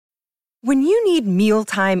When you need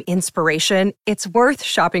mealtime inspiration, it's worth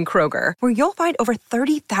shopping Kroger, where you'll find over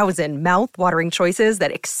 30,000 mouth-watering choices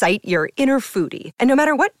that excite your inner foodie. And no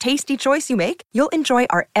matter what tasty choice you make, you'll enjoy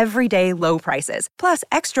our everyday low prices, plus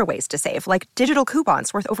extra ways to save, like digital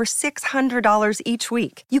coupons worth over $600 each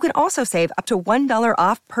week. You can also save up to $1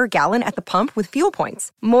 off per gallon at the pump with fuel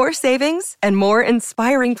points. More savings and more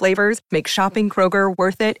inspiring flavors make shopping Kroger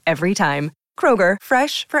worth it every time. Kroger,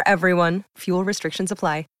 fresh for everyone. Fuel restrictions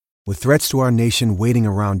apply. With threats to our nation waiting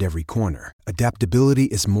around every corner, adaptability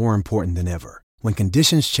is more important than ever. When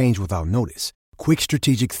conditions change without notice, quick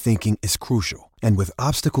strategic thinking is crucial. And with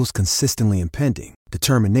obstacles consistently impending,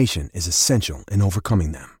 determination is essential in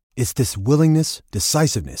overcoming them. It's this willingness,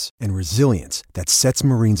 decisiveness, and resilience that sets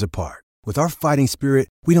Marines apart. With our fighting spirit,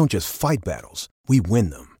 we don't just fight battles, we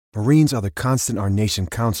win them. Marines are the constant our nation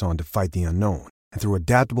counts on to fight the unknown. And through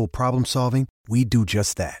adaptable problem solving, we do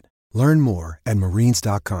just that. Learn more at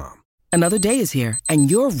marines.com. Another day is here,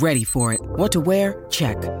 and you're ready for it. What to wear?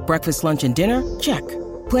 Check. Breakfast, lunch, and dinner? Check.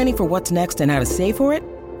 Planning for what's next and how to save for it?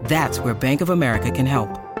 That's where Bank of America can help.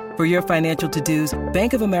 For your financial to-dos,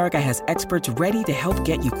 Bank of America has experts ready to help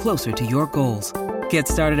get you closer to your goals. Get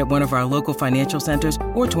started at one of our local financial centers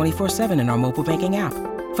or 24/7 in our mobile banking app.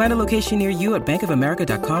 Find a location near you at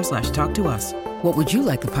bankofamerica.com/talktous. What would you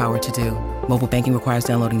like the power to do? Mobile banking requires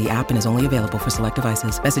downloading the app and is only available for select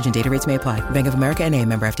devices. Message and data rates may apply. Bank of America NA,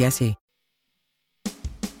 member FDIC.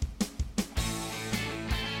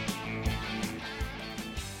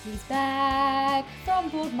 He's back from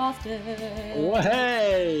Boardmaster. Oh,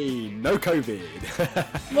 hey! No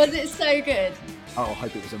COVID. Was it so good? Oh, I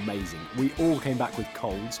hope it was amazing. We all came back with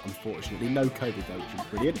colds, unfortunately. No COVID though, which was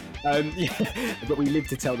brilliant. Yeah, but we lived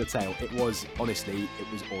to tell the tale. It was, honestly,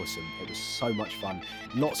 it was awesome. It was so much fun.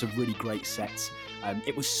 Lots of really great sets.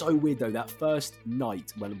 It was so weird though, that first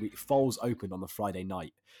night when Foals opened on the Friday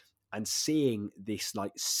night, and seeing this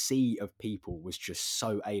like sea of people was just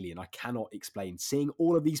so alien. I cannot explain. Seeing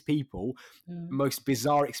all of these people, most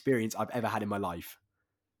bizarre experience I've ever had in my life.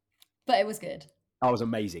 But it was good. That was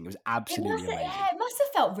amazing. It was absolutely amazing. Yeah, it must have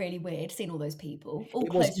felt really weird seeing all those people all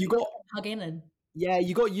close. You got hugging and. Yeah,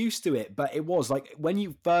 you got used to it, but it was like when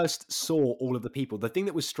you first saw all of the people, the thing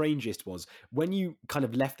that was strangest was when you kind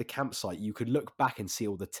of left the campsite, you could look back and see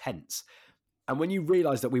all the tents. And when you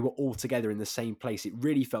realised that we were all together in the same place, it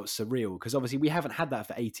really felt surreal because obviously we haven't had that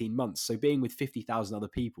for 18 months. So being with 50,000 other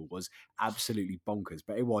people was absolutely bonkers,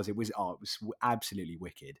 but it was absolutely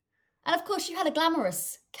wicked. And of course you had a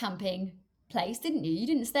glamorous camping place, didn't you? You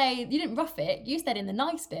didn't rough it. You stayed in the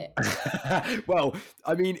nice bit. Well,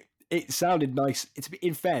 I mean, it sounded nice.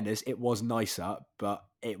 In fairness, it was nicer, but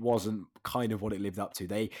it wasn't kind of what it lived up to.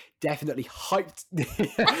 They definitely hyped.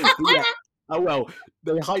 Yeah. Oh, well,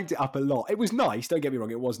 they hyped it up a lot. It was nice, don't get me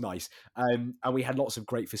wrong, it was nice. And we had lots of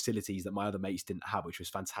great facilities that my other mates didn't have, which was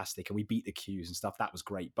fantastic. And we beat the queues and stuff. That was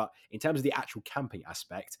great. But in terms of the actual camping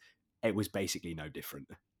aspect, it was basically no different.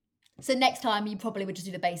 So next time you probably would just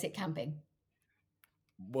do the basic camping.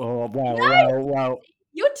 Well.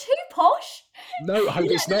 You're too posh. No,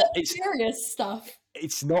 it's not. It's serious stuff.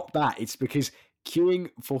 It's not that. It's because queuing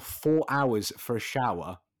for 4 hours for a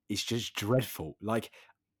shower is just dreadful. Like,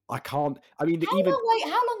 I can't. I mean, how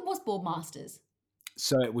long was Boardmasters?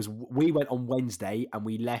 So we went on Wednesday and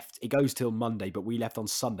we left. It goes till Monday, but we left on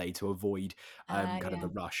Sunday to avoid kind of the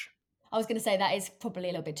rush. I was going to say that is probably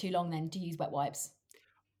a little bit too long then to use wet wipes.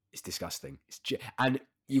 It's disgusting. And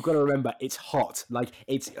you've got to remember, it's hot. Like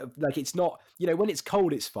it's not. When it's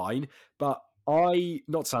cold, it's fine. But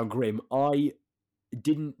not to sound grim, I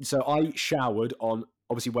didn't. So I showered on.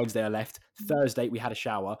 Obviously, Wednesday I left. Thursday, we had a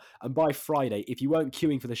shower. And by Friday, if you weren't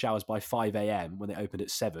queuing for the showers by 5 a.m. when they opened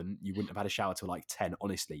at 7, you wouldn't have had a shower till like 10,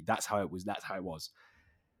 honestly. That's how it was.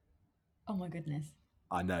 Oh, my goodness.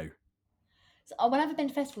 I know. So when I've been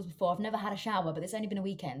to festivals before, I've never had a shower, but it's only been a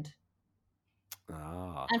weekend.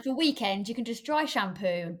 Ah. And for weekend, you can just dry shampoo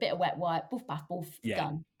and a bit of wet wipe, boof, bath, boof,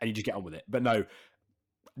 done. And you just get on with it. But no,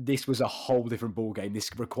 this was a whole different ballgame.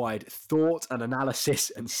 This required thought and analysis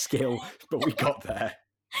and skill, but we got there.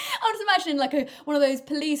 I was imagining like one of those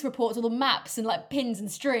police reports, all the maps and like pins and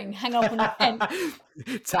string hang up on the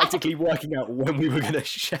tent. Tactically working out when we were going to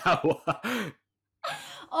shower.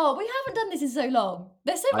 Oh, we haven't done this in so long.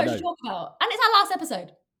 There's so much to talk about. And it's our last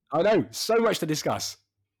episode. I know. So much to discuss.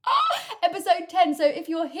 Episode 10. So if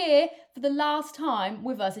you're here for the last time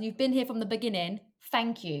with us and you've been here from the beginning,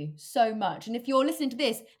 thank you so much. And if you're listening to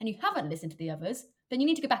this and you haven't listened to the others, then you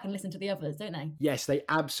need to go back and listen to the others, don't they? Yes, they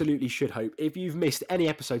absolutely should, Hope. If you've missed any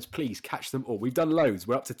episodes, please catch them all. We've done loads.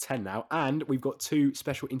 We're up to 10 now. And we've got 2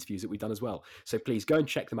 special interviews that we've done as well. So please go and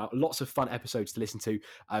check them out. Lots of fun episodes to listen to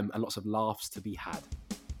and lots of laughs to be had.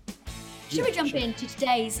 Should we jump into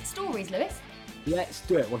today's stories, Lewis? Let's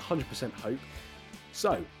do it. 100% hope.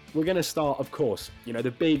 So we're going to start, of course,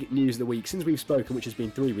 the big news of the week since we've spoken, which has been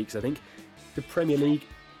 3 weeks, I think. The Premier League.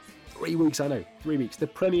 3 weeks, I know. 3 weeks. The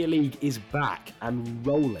Premier League is back and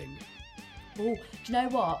rolling. Oh, do you know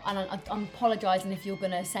what? And I'm apologising if you're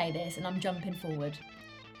going to say this, and I'm jumping forward.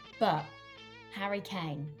 But Harry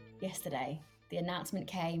Kane, yesterday, the announcement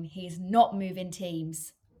came. He is not moving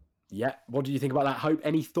teams. Yeah. What do you think about that, Hope?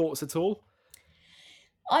 Any thoughts at all?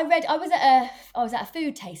 I was at a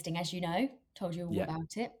food tasting, as you know. Told you all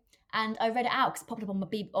about it. And I read it out because it popped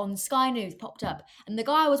up on Sky News, popped up. And the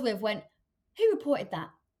guy I was with went, "Who reported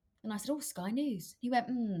that?" And I said, "Oh, Sky News." He went,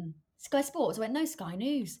 "Sky Sports." I went, "No, Sky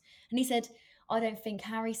News." And he said, "I don't think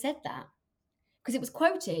Harry said that." Because it was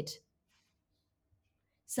quoted.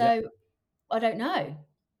 So, I don't know.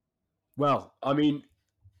 Well, I mean,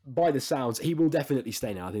 by the sounds, he will definitely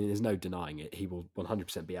stay now. I think there's no denying it. He will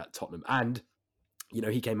 100% be at Tottenham. And,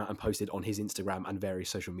 he came out and posted on his Instagram and various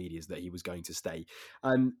social medias that he was going to stay.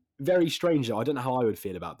 Very strange, though. I don't know how I would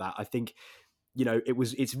feel about that. I think,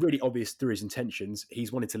 it's really obvious through his intentions.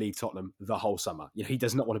 He's wanted to leave Tottenham the whole summer. He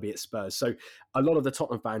does not want to be at Spurs. So a lot of the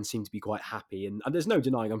Tottenham fans seem to be quite happy. And there's no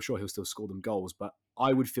denying, I'm sure he'll still score them goals. But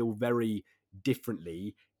I would feel very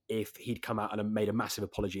differently if he'd come out and made a massive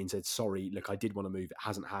apology and said, "Sorry, look, I did want to move. It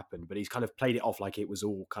hasn't happened." But he's kind of played it off like it was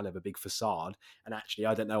all kind of a big facade. And actually,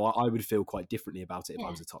 I don't know. I would feel quite differently about it if I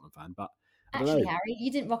was a Tottenham fan. But I don't know. Harry,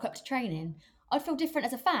 you didn't rock up to training. I'd feel different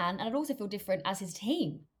as a fan, and I'd also feel different as his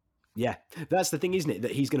team. Yeah, that's the thing, isn't it?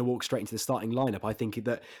 That he's going to walk straight into the starting lineup. I think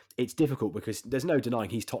that it's difficult because there's no denying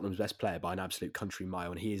he's Tottenham's best player by an absolute country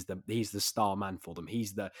mile, and he's the star man for them.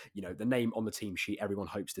 He's the the name on the team sheet everyone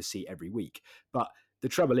hopes to see every week. But the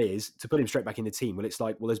trouble is to put him straight back in the team. Well, it's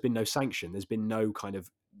like, there's been no sanction. There's been no kind of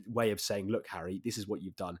way of saying, "Look, Harry, this is what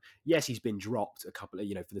you've done." Yes, he's been dropped a couple of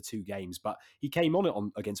for the 2 games, but he came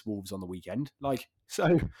on against Wolves on the weekend. So.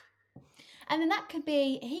 And then that could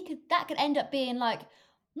end up being like,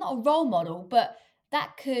 not a role model, but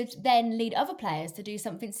that could then lead other players to do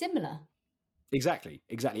something similar. Exactly.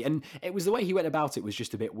 And it was the way he went about it was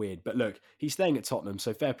just a bit weird. But look, he's staying at Tottenham,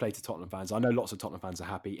 so fair play to Tottenham fans. I know lots of Tottenham fans are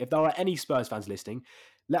happy. If there are any Spurs fans listening,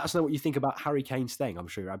 let us know what you think about Harry Kane staying. I'm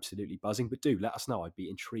sure you're absolutely buzzing, but do let us know. I'd be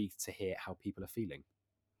intrigued to hear how people are feeling.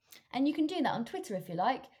 And you can do that on Twitter if you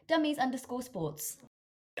like, dummies_sports.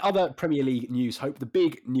 Other Premier League news, Hope. The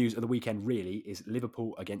big news of the weekend really is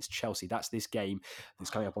Liverpool against Chelsea. That's this game that's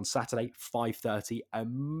coming up on Saturday, 5:30. A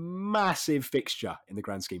massive fixture in the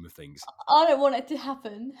grand scheme of things. I don't want it to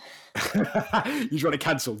happen. You just want to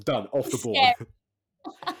cancel. Done. Off the board.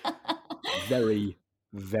 Very,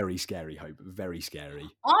 very scary, Hope. Very scary.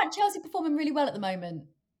 Aren't Chelsea performing really well at the moment?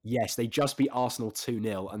 Yes, they just beat Arsenal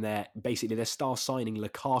 2-0, and their star signing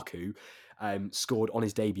Lukaku scored on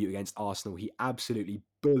his debut against Arsenal. He absolutely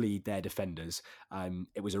bullied their defenders.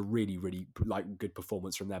 It was a really, really good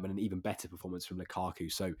performance from them, and an even better performance from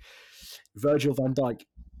Lukaku. So, Virgil van Dijk.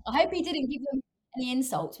 I hope he didn't give them any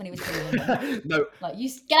insults when he was bullying them. No, you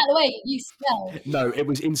get out of the way, you smell. No, it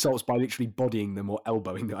was insults by literally bodying them or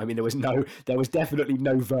elbowing them. I mean, there was definitely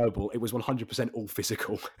no verbal. It was 100% all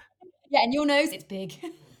physical. Yeah, and your nose, it's big.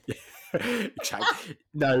 Exactly.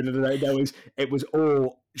 No. It was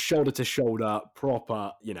all shoulder to shoulder,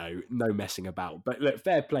 proper, no messing about. But look,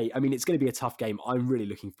 fair play. I mean, it's going to be a tough game. I'm really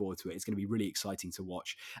looking forward to it. It's going to be really exciting to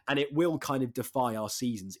watch. And it will kind of defy our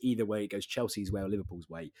seasons. Either way it goes, Chelsea's way or Liverpool's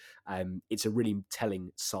way. It's a really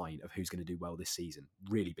telling sign of who's going to do well this season.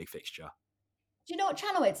 Really big fixture. Do you know what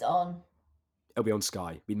channel it's on? It'll be on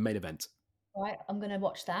Sky. It'll be the main event. Right, I'm going to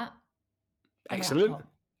watch that. Excellent.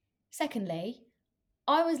 Secondly,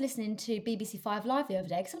 I was listening to BBC 5 Live the other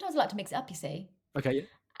day, because sometimes I like to mix it up, you see. Okay, yeah.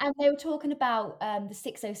 And they were talking about the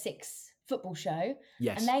 606 football show.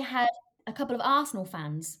 Yes. And they had a couple of Arsenal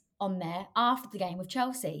fans on there after the game with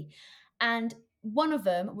Chelsea. And one of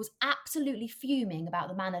them was absolutely fuming about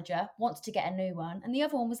the manager, wants to get a new one. And the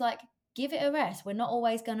other one was like, "Give it a rest. We're not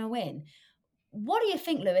always going to win." What do you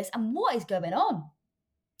think, Lewis? And what is going on?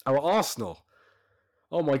 Oh, Arsenal.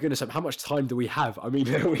 Oh my goodness, how much time do we have? I mean,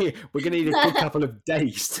 we're going to need a good couple of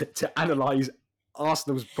days to analyse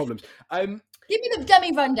Arsenal's problems. Give me the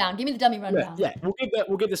dummy rundown. Yeah,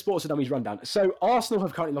 we'll give the Sports and Dummies rundown. So Arsenal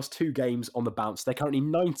have currently lost 2 games on the bounce. They're currently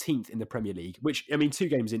 19th in the Premier League, which, I mean, 2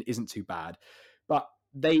 games in isn't too bad. But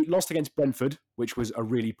they lost against Brentford, which was a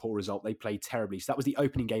really poor result. They played terribly. So that was the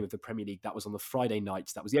opening game of the Premier League. That was on the Friday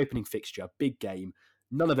nights. That was the opening fixture, big game.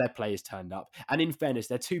 None of their players turned up. And in fairness,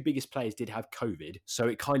 their 2 biggest players did have COVID. So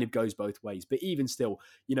it kind of goes both ways. But even still,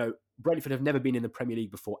 Brentford have never been in the Premier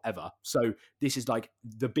League before, ever. So this is like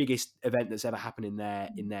the biggest event that's ever happened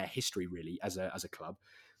in their history, really, as a club.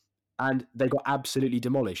 and they got absolutely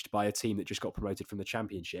demolished by a team that just got promoted from the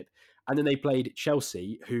Championship. And then they played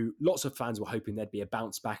Chelsea, who lots of fans were hoping there'd be a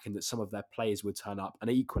bounce back and that some of their players would turn up. And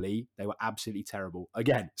equally, they were absolutely terrible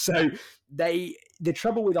again. So the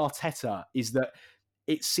trouble with Arteta is that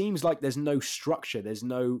it seems like there's no structure. There's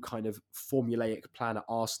no kind of formulaic plan at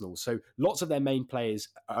Arsenal. So lots of their main players,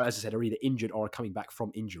 as I said, are either injured or are coming back from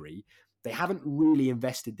injury. They haven't really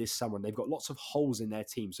invested this summer, and they've got lots of holes in their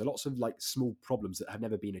team. So lots of like small problems that have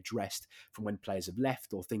never been addressed from when players have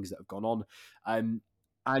left or things that have gone on.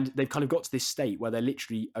 And they've kind of got to this state where they're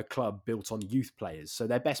literally a club built on youth players. So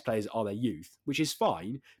their best players are their youth, which is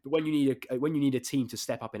fine. But when you need a team to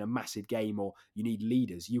step up in a massive game, or you need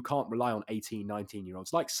leaders, you can't rely on 18,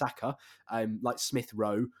 19-year-olds like Saka, like Smith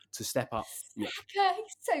Rowe to step up. Yeah. Saka,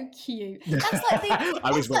 he's so cute. That's like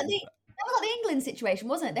that was like the England situation,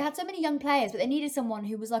 wasn't it? They had so many young players, but they needed someone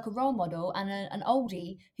who was like a role model and an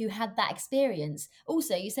oldie who had that experience.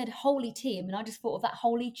 Also, you said holy team, and I just thought of that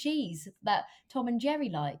holy cheese that Tom and Jerry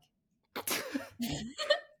like.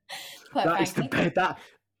 That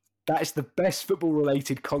is the best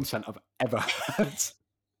football-related content I've ever heard.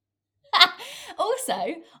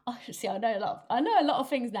 Also, I know a lot of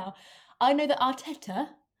things now. I know that Arteta.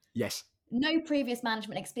 Yes. No previous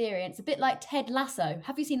management experience, a bit like Ted Lasso.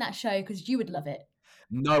 Have you seen that show? Because you would love it.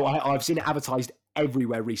 No, I've seen it advertised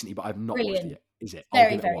everywhere recently, but I've not watched it yet. Is it?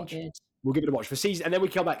 Very, very good. We'll give it a watch for season, and then we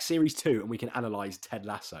come back series 2, and we can analyse Ted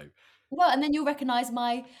Lasso. Well, and then you'll recognise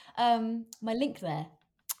my my link there.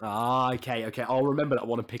 Ah, okay. I'll remember that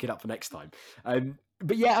one and pick it up for next time.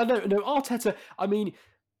 But yeah, I know Arteta. I mean,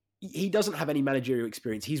 he doesn't have any managerial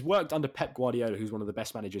experience. He's worked under Pep Guardiola, who's one of the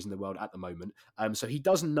best managers in the world at the moment. So he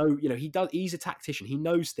doesn't know, he's a tactician. He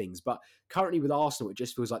knows things. But currently with Arsenal, it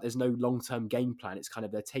just feels like there's no long-term game plan. It's kind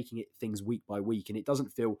of, they're taking things week by week, and it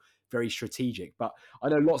doesn't feel very strategic. But I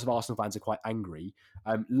know lots of Arsenal fans are quite angry.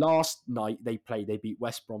 Last night they beat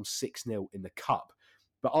West Brom 6-0 in the Cup.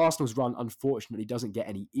 But Arsenal's run, unfortunately, doesn't get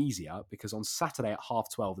any easier, because on Saturday at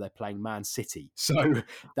 12:30, they're playing Man City. So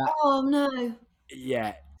that... Oh, no.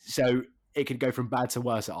 Yeah. So it could go from bad to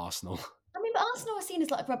worse at Arsenal. I mean, but Arsenal are seen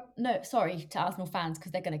as like... No, sorry to Arsenal fans,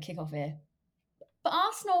 because they're going to kick off here. But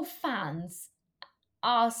Arsenal fans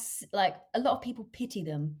are like... A lot of people pity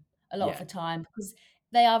them a lot of the time, because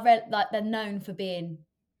they are they're known for being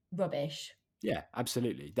rubbish. Yeah,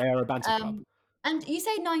 absolutely. They are a banter club. And you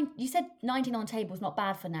said 19 on the table is not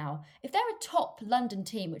bad for now. If they're a top London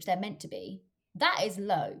team, which they're meant to be, that is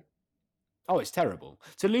low. Oh, it's terrible.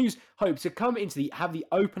 To lose hope, to come into have the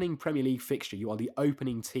opening Premier League fixture, you are the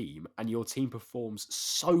opening team, and your team performs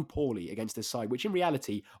so poorly against a side, which in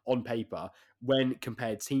reality, on paper, when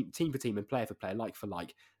compared team for team and player for player, like for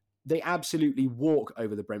like, they absolutely walk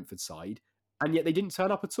over the Brentford side. And yet they didn't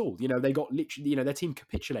turn up at all. They got literally, their team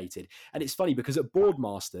capitulated. And it's funny because at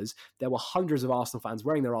Boardmasters, there were hundreds of Arsenal fans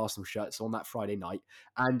wearing their Arsenal shirts on that Friday night.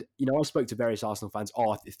 And, I spoke to various Arsenal fans,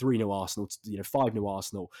 3-0 Arsenal, 5-0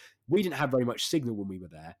 Arsenal. We didn't have very much signal when we were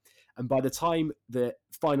there. And by the time the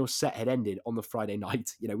final set had ended on the Friday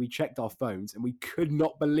night, we checked our phones and we could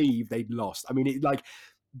not believe they'd lost. I mean,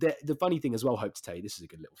 the funny thing as well, hope to tell you, this is a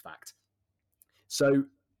good little fact. So,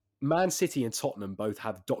 Man City and Tottenham both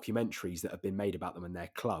have documentaries that have been made about them and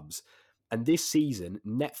their clubs. And this season,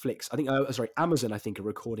 Amazon, I think, are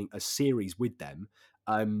recording a series with them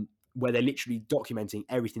where they're literally documenting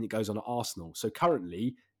everything that goes on at Arsenal. So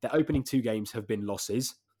currently, their opening 2 games have been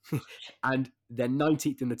losses and they're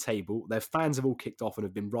 19th in the table. Their fans have all kicked off and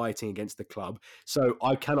have been rioting against the club. So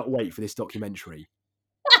I cannot wait for this documentary.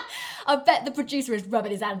 I bet the producer is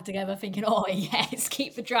rubbing his hands together thinking, oh, yes,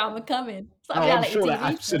 keep the drama coming. It's like I'm sure they're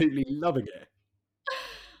absolutely loving it.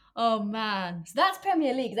 Oh, man. So that's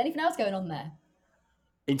Premier League. Is there anything else going on there?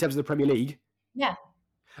 In terms of the Premier League? Yeah.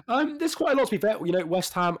 There's quite a lot to be fair.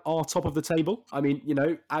 West Ham are top of the table. I mean,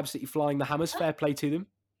 absolutely flying the Hammers. Fair play to them.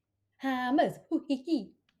 Hammers. You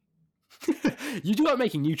do like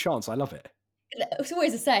making new chants. I love it. It's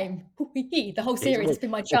always the same. The whole series has been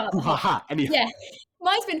my chant. Yeah.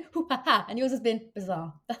 Mine's been hoo-ha-ha, and yours has been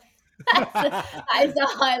bizarre. That is the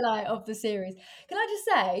highlight of the series. Can I just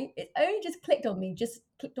say, it only just clicked on me.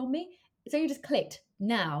 It's only just clicked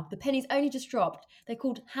now. The penny's only just dropped. They're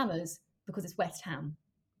called Hammers because it's West Ham.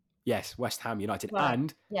 Yes, West Ham United. Right.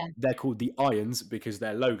 And they're called the Irons because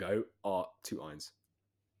their logo are 2 irons.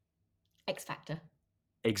 X Factor.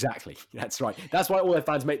 Exactly. That's right. That's why all their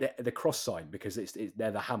fans make the cross sign, because they're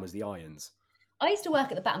the Hammers, the Irons. I used to work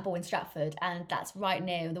at the Bat and Ball in Stratford, and that's right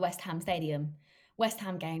near the West Ham Stadium. West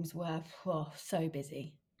Ham games were so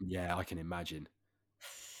busy. Yeah, I can imagine.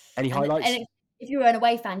 Any highlights? And if you were an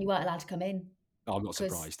away fan, you weren't allowed to come in. Oh, I'm not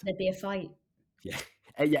surprised. There'd be a fight. Yeah,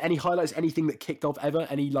 Yeah, any highlights? Anything that kicked off ever?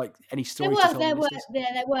 Any There stories to were tell the there were listeners?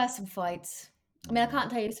 there were some fights. I mean, I can't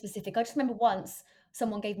tell you specific. I just remember once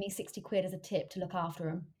someone gave me 60 quid as a tip to look after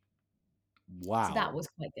him. So that Wow. was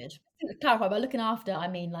quite good. To clarify, by looking after, I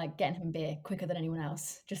mean like getting him a beer quicker than anyone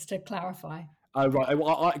else, just to clarify. Oh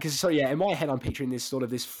right, because so yeah, in my head I'm picturing this sort of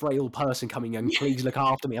this frail person coming and please look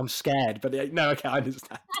after me. I'm scared, but no, okay, I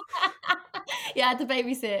understand. Yeah, I had to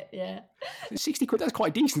babysit. Yeah. 60 quid, that's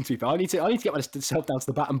quite decent to be fair. I need to get myself down to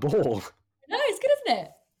the bat and ball. No, it's good, isn't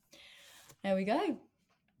it? There we go.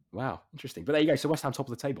 Wow, interesting. But there you go. So West Ham top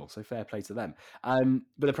of the table. So fair play to them.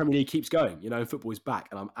 But the Premier League keeps going. You know, football is back,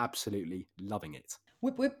 and I'm absolutely loving it.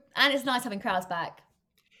 Whip, whip. And it's nice having crowds back.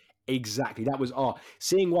 Exactly. That was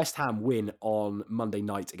seeing West Ham win on Monday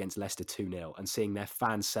night against Leicester 2-0 and seeing their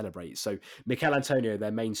fans celebrate. So Mikel Antonio,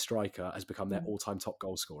 their main striker, has become their all-time top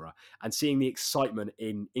goal scorer. And seeing the excitement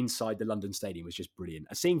inside the London Stadium was just brilliant.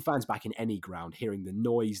 And seeing fans back in any ground, hearing the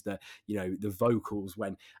noise, the vocals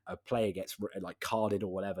when a player gets like carded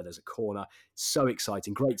or whatever, there's a corner. So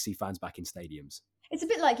exciting. Great to see fans back in stadiums. It's a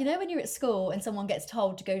bit like, when you're at school and someone gets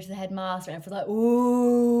told to go to the headmaster and everyone's like,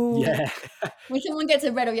 ooh. Yeah. When someone gets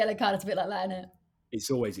a red or yellow card, it's a bit like that, isn't it? It's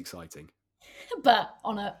always exciting. But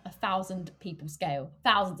on a 1,000 people scale.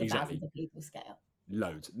 Thousands of people scale.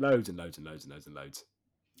 Loads and loads. Lewis,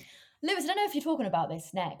 I don't know if you're talking about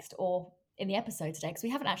this next or in the episode today, because we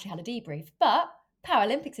haven't actually had a debrief, but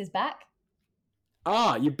Paralympics is back.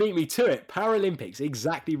 You beat me to it. Paralympics,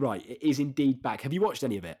 exactly right. It is indeed back. Have you watched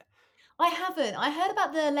any of it? I haven't. I heard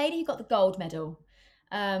about the lady who got the gold medal.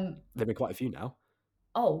 There've been quite a few now.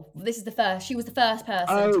 Oh, this is the first. She was the first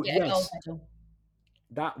person to get a gold medal.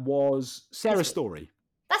 That was Sarah Story.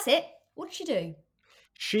 That's it. What did she do?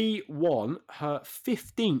 She won her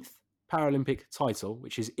 15th Paralympic title,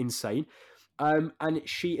 which is insane. And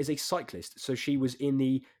she is a cyclist. So she was in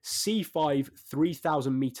the C5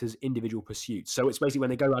 3,000 meters individual pursuit. So it's basically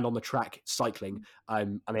when they go around on the track cycling,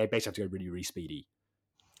 and they basically have to go really, really speedy.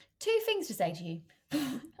 2 things to say to you.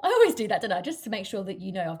 I always do that, don't I? Just to make sure that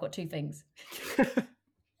you know I've got 2 things.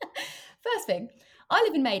 First thing, I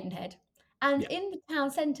live in Maidenhead, and in the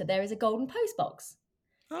town centre there is a golden post box.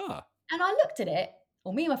 Ah. And I looked at it,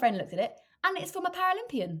 or me and my friend looked at it, and it's from a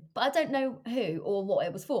Paralympian. But I don't know who or what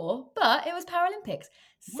it was for, but it was Paralympics.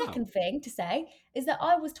 Wow. Second thing to say is that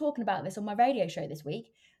I was talking about this on my radio show this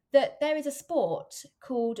week, that there is a sport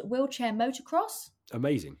called wheelchair motocross.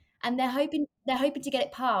 Amazing. And they're hoping to get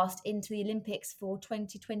it passed into the Olympics for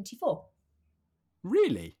 2024.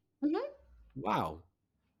 Really? Mm-hmm. Wow.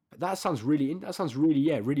 That sounds really,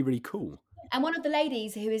 really, really cool. And one of the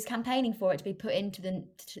ladies who is campaigning for it to be put into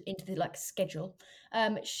the schedule,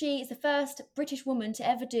 she is the first British woman to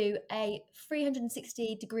ever do a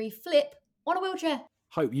 360-degree flip on a wheelchair.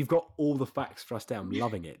 Hope, you've got all the facts for us down. I'm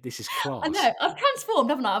loving it. This is class. I know. I've transformed,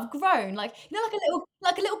 haven't I? I've grown. Like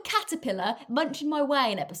a little caterpillar munching my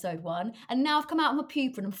way in episode 1, and now I've come out of my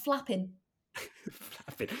pupa and I'm flapping.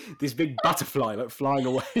 Flapping. This big butterfly like flying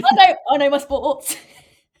away. I know my sports.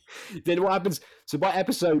 Then what happens? So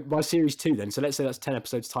by series 2 then, so let's say that's 10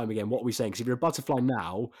 episodes time again, what are we saying? Because if you're a butterfly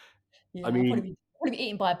now, yeah, I mean... I'll probably be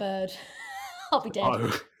eaten by a bird. I'll be dead.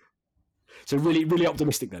 Oh. So really, really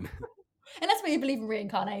optimistic then. Unless you believe in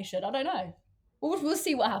reincarnation, I don't know. We'll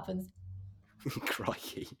see what happens.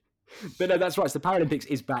 Crikey. But no, that's right. So the Paralympics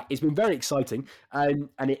is back. It's been very exciting, and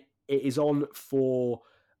it is on for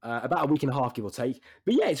about a week and a half, give or take.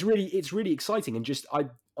 But yeah, it's really exciting, and just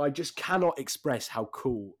I just cannot express how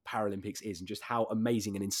cool Paralympics is and just how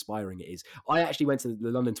amazing and inspiring it is. I actually went to the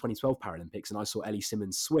London 2012 Paralympics and I saw Ellie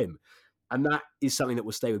Simmonds swim. And that is something that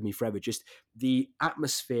will stay with me forever. Just the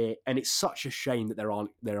atmosphere, and it's such a shame that there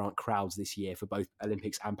aren't crowds this year for both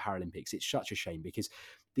Olympics and Paralympics. It's such a shame because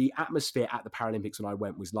the atmosphere at the Paralympics when I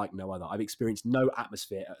went was like no other. I've experienced no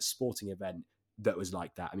atmosphere at a sporting event that was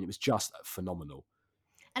like that. I mean, it was just phenomenal.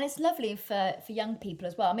 And it's lovely for young people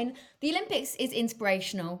as well. I mean, the Olympics is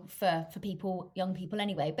inspirational for people, young people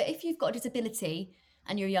anyway. But if you've got a disability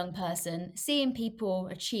and you're a young person, seeing people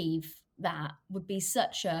achieve that would be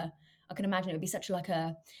I can imagine it would be such like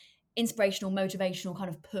a inspirational, motivational kind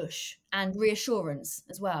of push and reassurance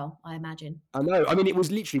as well, I imagine. I know. I mean, it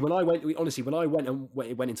was literally when I went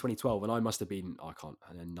in 2012, and I must have been,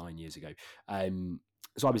 9 years ago.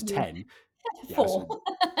 So I was 10. 4.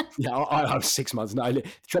 I was 6 months. No, the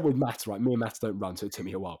trouble with maths, right? Me and maths don't run, so it took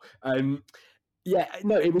me a while. Yeah,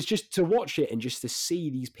 no, it was just to watch it and just to see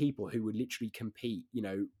these people who would literally compete,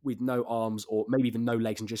 with no arms or maybe even no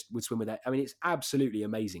legs and just would swim with it. I mean, it's absolutely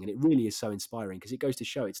amazing. And it really is so inspiring because it goes to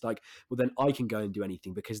show it's like, well, then I can go and do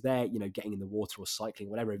anything because they're, getting in the water or cycling,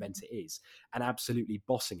 whatever event it is, and absolutely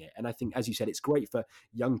bossing it. And I think, as you said, it's great for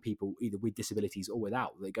young people, either with disabilities or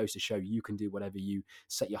without. It goes to show you can do whatever you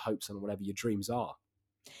set your hopes on, whatever your dreams are.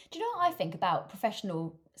 Do you know what I think about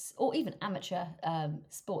professional or even amateur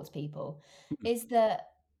sports people? Is that,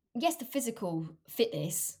 yes, the physical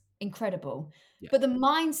fitness, incredible, Yeah. but the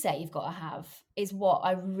mindset you've got to have is what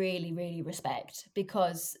I really, really respect,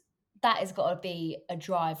 because that has got to be a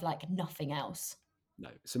drive like nothing else. No,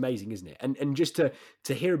 it's amazing, isn't it? And just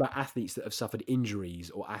to hear about athletes that have suffered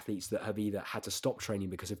injuries or athletes that have either had to stop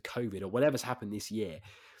training because of COVID or whatever's happened this year.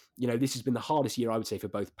 This has been the hardest year, I would say, for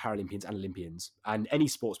both Paralympians and Olympians and any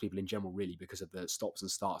sports people in general, really, because of the stops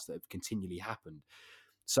and starts that have continually happened.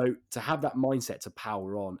 So to have that mindset to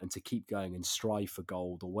power on and to keep going and strive for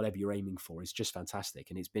gold or whatever you're aiming for is just fantastic.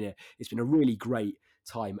 And it's been a really great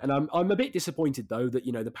time. And I'm a bit disappointed though that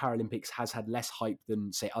the Paralympics has had less hype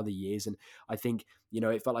than say other years. And I think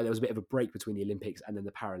it felt like there was a bit of a break between the Olympics and then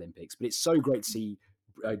the Paralympics. But it's so great to see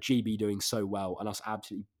GB doing so well and us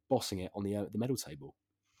absolutely bossing it on the medal table.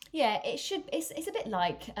 Yeah, it's a bit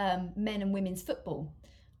like men and women's football.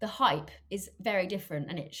 The hype is very different,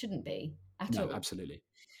 and it shouldn't be at all. No, absolutely.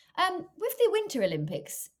 With the Winter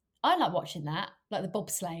Olympics, I like watching that, like the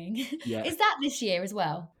bobsleighing. Yeah. Is that this year as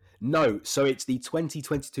well? No, so it's the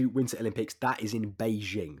 2022 Winter Olympics. That is in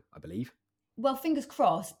Beijing, I believe. Well, fingers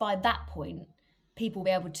crossed, by that point, people will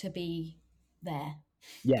be able to be there.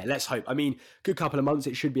 Yeah, let's hope. I mean, good couple of months,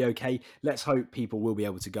 it should be okay. Let's hope people will be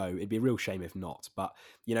able to go. It'd be a real shame if not. But,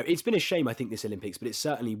 it's been a shame, I think, this Olympics, but it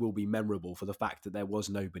certainly will be memorable for the fact that there was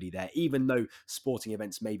nobody there. Even though sporting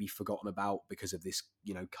events may be forgotten about because of this,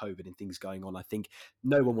 COVID and things going on, I think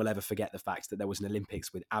no one will ever forget the fact that there was an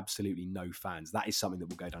Olympics with absolutely no fans. That is something that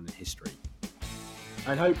will go down in history.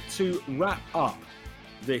 And hope to wrap up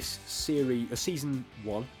this season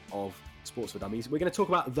 1 of Sports for Dummies, we're going to talk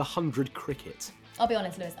about the 100 cricket. I'll be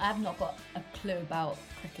honest, Lewis, I have not got a clue about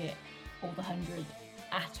cricket or the 100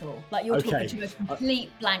 at all. Like, you're talking to a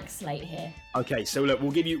complete blank slate here. Okay, so look,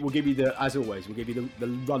 we'll give you the, as always, we'll give you the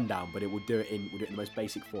rundown, but we'll do it in the most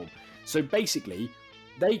basic form. So basically,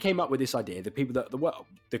 they came up with this idea. The people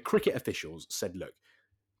the cricket officials said, look,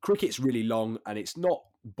 cricket's really long and it's not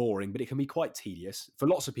boring, but it can be quite tedious. For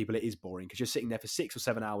lots of people, it is boring because you're sitting there for 6 or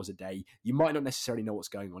 7 hours a day. You might not necessarily know what's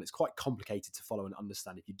going on. It's quite complicated to follow and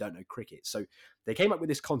understand if you don't know cricket. So they came up with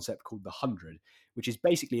this concept called the 100, which is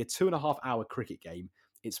basically a 2.5-hour cricket game.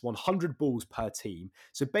 It's 100 balls per team.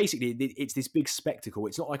 So basically, it's this big spectacle.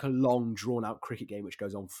 It's not like a long, drawn-out cricket game which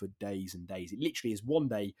goes on for days and days. It literally is one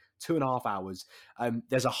day, 2.5 hours.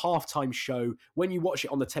 There's a halftime show. When you watch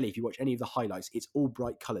it on the telly, if you watch any of the highlights, it's all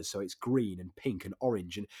bright colours. So it's green and pink and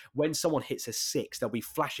orange. And when someone hits a 6, they'll be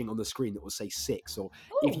flashing on the screen that will say 6. Or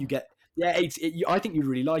if you get... Yeah, I think you'd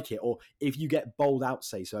really like it. Or if you get bowled out,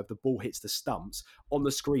 say, so if the ball hits the stumps, on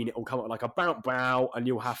the screen it will come up like a bow, and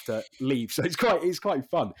you'll have to leave. So it's quite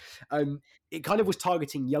fun. It kind of was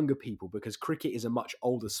targeting younger people because cricket is a much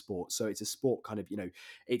older sport. So it's a sport kind of,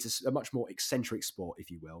 it's a much more eccentric sport,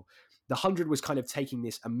 if you will. The 100 was kind of taking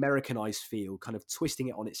this Americanized feel, kind of twisting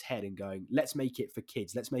it on its head and going, let's make it for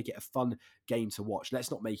kids. Let's make it a fun game to watch.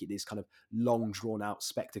 Let's not make it this kind of long, drawn-out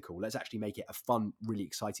spectacle. Let's actually make it a fun, really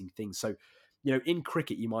exciting thing. So, in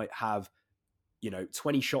cricket, you might have,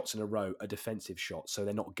 20 shots in a row, a defensive shot, so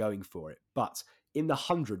they're not going for it. But in the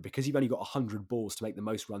 100, because you've only got 100 balls to make the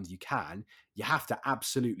most runs you can, you have to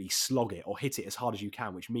absolutely slog it or hit it as hard as you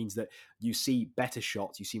can, which means that you see better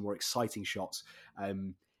shots, you see more exciting shots.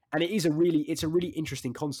 And it's a really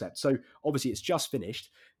interesting concept. So obviously it's just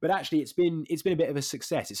finished, but actually it's been a bit of a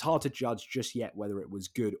success. It's hard to judge just yet whether it was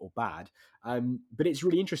good or bad. But it's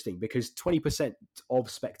really interesting because 20%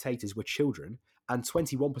 of spectators were children and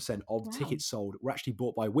 21% of tickets sold were actually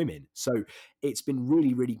bought by women. So it's been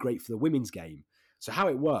really, really great for the women's game. So how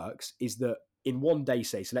it works is that in one day,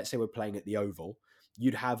 so let's say we're playing at the Oval,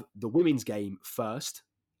 you'd have the women's game first,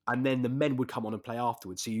 and then the men would come on and play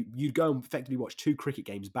afterwards. So you'd go and effectively watch 2 cricket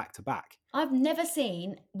games back to back. I've never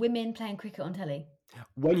seen women playing cricket on telly.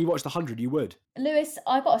 When you watch the 100, you would. Lewis,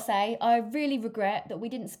 I've got to say, I really regret that we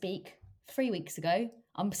didn't speak 3 weeks ago.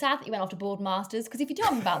 I'm sad that you went off to Boardmasters, because if you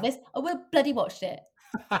told me about this, I would have bloody watched it.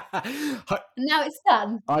 Now it's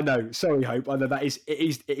done. I know. Sorry, Hope. I know it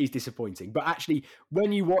is disappointing. But actually,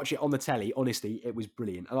 when you watch it on the telly, honestly, it was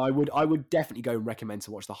brilliant. And I would definitely go and recommend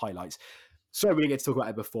to watch the highlights. Sorry, we didn't get to talk about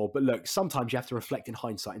it before, but look, sometimes you have to reflect in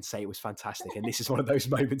hindsight and say it was fantastic. And this is one of those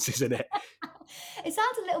moments, isn't it? It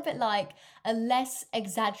sounds a little bit like a less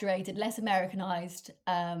exaggerated, less Americanized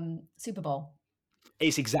Super Bowl.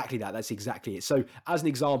 It's exactly that. That's exactly it. So, as an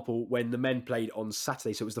example, when the men played on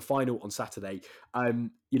Saturday, so it was the final on Saturday.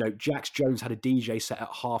 Jax Jones had a DJ set at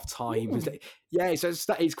half time. Yeah, so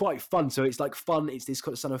it's quite fun. So it's like fun. It's this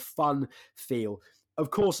kind of fun feel. Of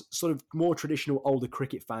course, sort of more traditional older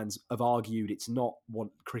cricket fans have argued it's not what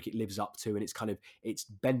cricket lives up to, and it's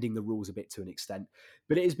bending the rules a bit to an extent.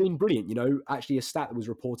 But it has been brilliant. Actually, a stat that was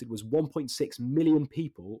reported was 1.6 million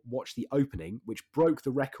people watched the opening, which broke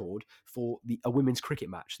the record for a women's cricket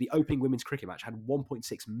match. The opening women's cricket match had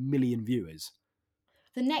 1.6 million viewers.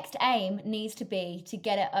 The next aim needs to be to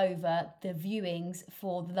get it over the viewings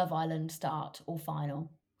for the Love Island start or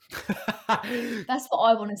final. That's what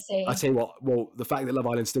I want to see. I tell you what, well, the fact that Love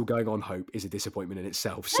Island's still going on, Hope, is a disappointment in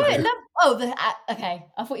itself. So. Okay.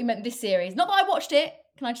 I thought you meant this series. Not that I watched it.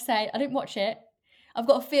 Can I just say, I didn't watch it. I've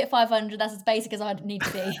got a Fiat 500. That's as basic as I need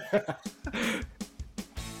to be.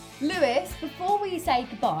 Lewis, before we say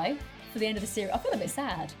goodbye for the end of the series, I feel a bit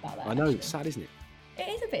sad about that. I know, it's sad, isn't it? It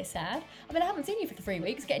is a bit sad. I mean, I haven't seen you for 3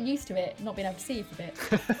 weeks, getting used to it, not being able to see you for a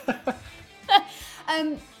bit.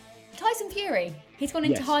 Tyson Fury, he's gone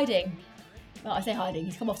into hiding. Well, I say hiding,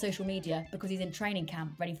 he's come off social media because he's in training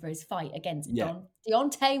camp ready for his fight against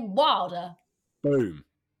Deontay Wilder. Boom.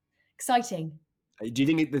 Exciting. Do you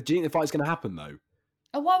think the fight's going to happen, though?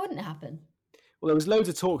 Oh, why wouldn't it happen? Well, there was loads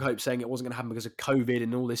of talk, Hope, saying it wasn't going to happen because of COVID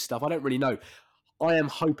and all this stuff. I don't really know. I am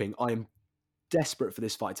desperate for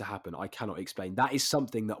this fight to happen. I cannot explain. That is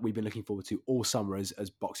something that we've been looking forward to all summer as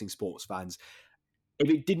boxing sports fans. If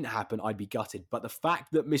it didn't happen, I'd be gutted. But the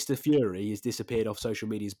fact that Mr. Fury has disappeared off social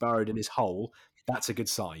media, is buried in his hole, that's a good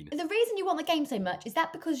sign. The reason you want the game so much, is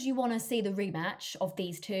that because you want to see the rematch of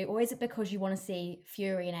these two, or is it because you want to see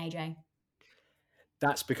Fury and AJ?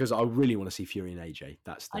 That's because I really want to see Fury and AJ.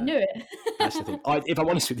 I knew it. That's the thing. If I'm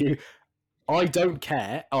honest with you, I don't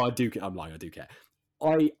care. Oh, I do. I'm lying. I do care.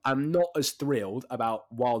 I am not as thrilled about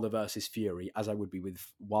Wilder versus Fury as I would be with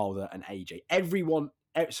Wilder and AJ.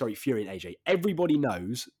 Fury and AJ. Everybody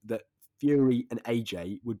knows that Fury and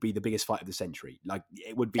AJ would be the biggest fight of the century. Like,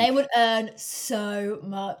 it would be. They would earn so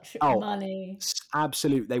much money.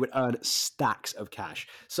 Absolutely. They would earn stacks of cash.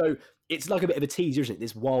 So it's like a bit of a teaser, isn't it?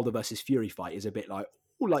 This Wilder versus Fury fight is a bit like,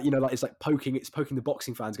 it's like poking the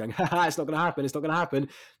boxing fans going, haha, it's not going to happen. It's not going to happen.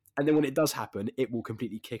 And then when it does happen, it will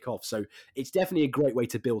completely kick off. So it's definitely a great way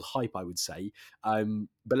to build hype, I would say.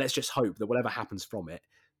 But let's just hope that whatever happens from it,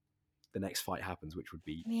 the next fight happens, which would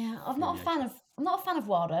be. Yeah, I'm not a fan of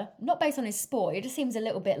Wilder. Not based on his sport. It just seems a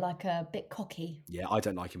little bit like a bit cocky. Yeah, I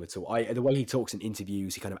don't like him at all. The way he talks in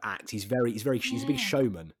interviews, he kind of acts. He's a big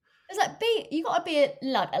showman. It's like you got to be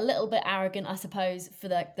a little bit arrogant, I suppose, for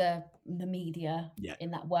the media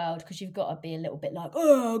in that world, because you've got to be a little bit like,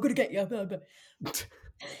 oh, I'm gonna get you.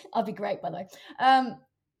 I'd be great, by the way.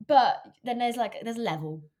 But then there's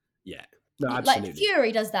level. Yeah, no, absolutely. Like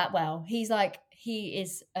Fury does that well. He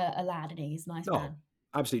is a lad, and he's a nice man.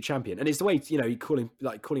 Absolute champion. And it's the way, he calling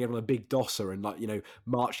everyone a big dosser and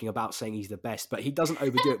marching about saying he's the best, but he doesn't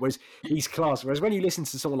overdo it, whereas he's class. Whereas when you listen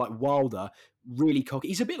to someone like Wilder, really cocky,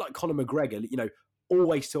 he's a bit like Conor McGregor,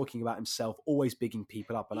 always talking about himself, always bigging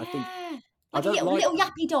people up. And I think like a little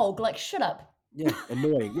yappy dog, like, shut up. Yeah,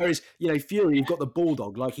 annoying. Whereas, Fury, you've got the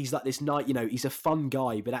bulldog, like he's like this night, he's a fun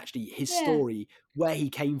guy, but actually his story, where he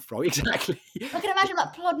came from, exactly. I can imagine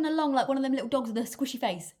plodding along like one of them little dogs with a squishy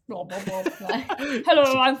face. Blah, blah, blah. Like,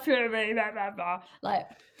 hello, I'm Fury, blah, blah, blah. Like,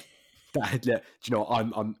 do you know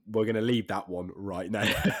what? We're going to leave that one right now.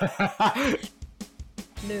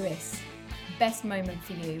 Lewis, best moment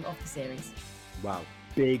for you of the series? Wow,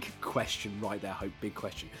 big question right there, Hope, big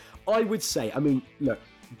question. I would say, look,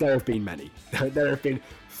 there have been many. There have been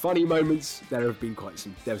funny moments. There have been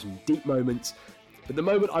there were some deep moments. But the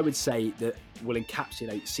moment I would say that will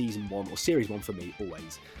encapsulate season 1 or series 1 for me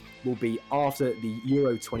always will be after the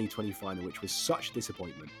Euro 2020 final, which was such a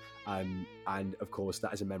disappointment. And of course,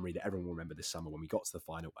 that is a memory that everyone will remember this summer when we got to the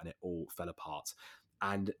final and it all fell apart.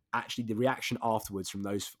 And actually the reaction afterwards from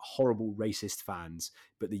those horrible racist fans,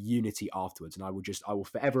 but the unity afterwards. And I will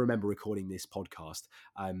forever remember recording this podcast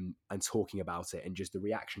and talking about it, and just the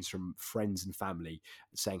reactions from friends and family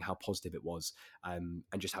saying how positive it was, and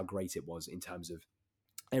just how great it was in terms of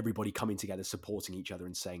everybody coming together, supporting each other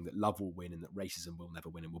and saying that love will win and that racism will never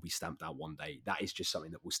win and will be stamped out one day. That is just something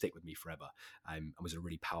that will stick with me forever, and was a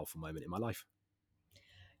really powerful moment in my life.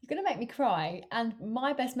 You're going to make me cry. And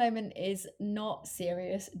my best moment is not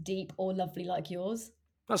serious, deep, or lovely like yours.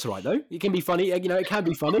 That's all right, though. It can be funny. You know, it can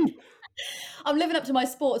be funny. I'm living up to my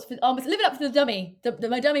I'm living up to the dummy,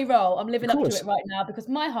 my dummy role. I'm living up to it right now because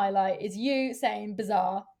my highlight is you saying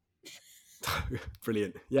bizarre.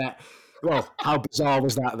 Brilliant. Yeah. Well, how bizarre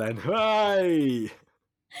was that then? Hey!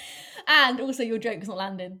 And also your joke's not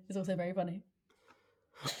landing is also very funny.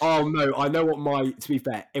 Oh no, I know what to be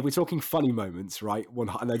fair, if we're talking funny moments, right?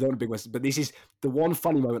 And I don't want to big ones, but this is the one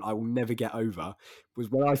funny moment I will never get over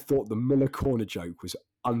was when I thought the Muller corner joke was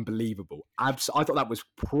unbelievable. I thought that was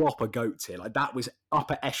proper goat tier. Like that was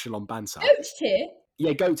upper echelon banter. Goat tier?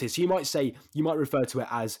 Yeah, goat tier. So you might refer to it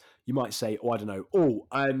as, oh, I don't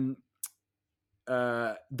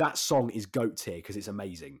know. That song is goat tier because it's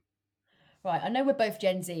amazing. Right, I know we're both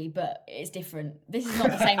Gen Z, but it's different. This is not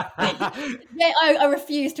the same thing. Yeah, I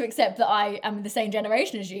refuse to accept that I am the same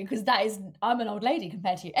generation as you because I'm an old lady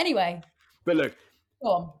compared to you. Anyway. But look, go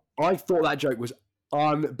on. I thought that joke was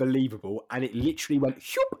unbelievable and it literally went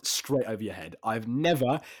straight over your head. I've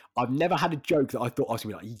never had a joke that I thought I was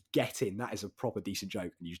going to be like, get in, that is a proper decent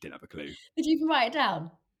joke, and you just didn't have a clue. Did you even write it down?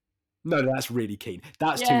 No, that's really keen.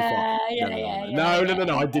 That's too far. No, I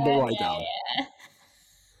did not write it down. Yeah.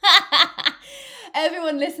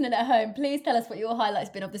 Everyone listening at home, please tell us what your highlight's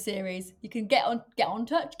been of the series. You can get in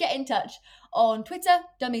touch on Twitter,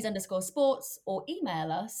 dummies_sports, or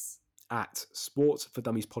email us at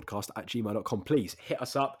sportsfordummies@gmail.com. Please hit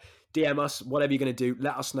us up, DM us, whatever you're going to do.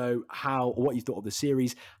 Let us know what you thought of the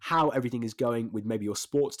series, how everything is going with maybe your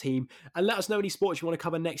sports team, and let us know any sports you want to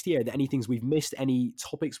cover next year. Any things we've missed, any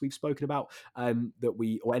topics we've spoken about or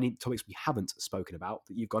any topics we haven't spoken about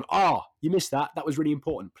that you've gone, you missed that. That was really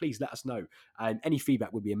important. Please let us know. Any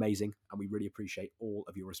feedback would be amazing, and we really appreciate all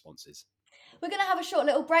of your responses. We're going to have a short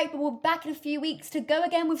little break, but we'll be back in a few weeks to go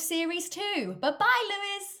again with Series 2. Bye-bye,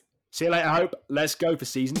 Lewis. See you later, Hope. Let's go for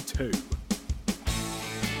Season 2.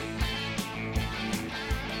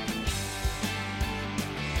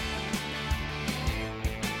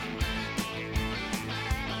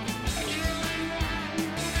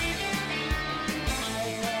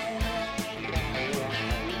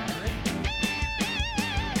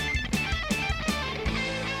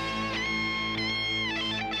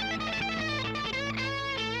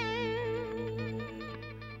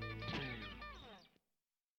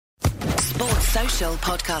 Social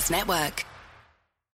Podcast Network.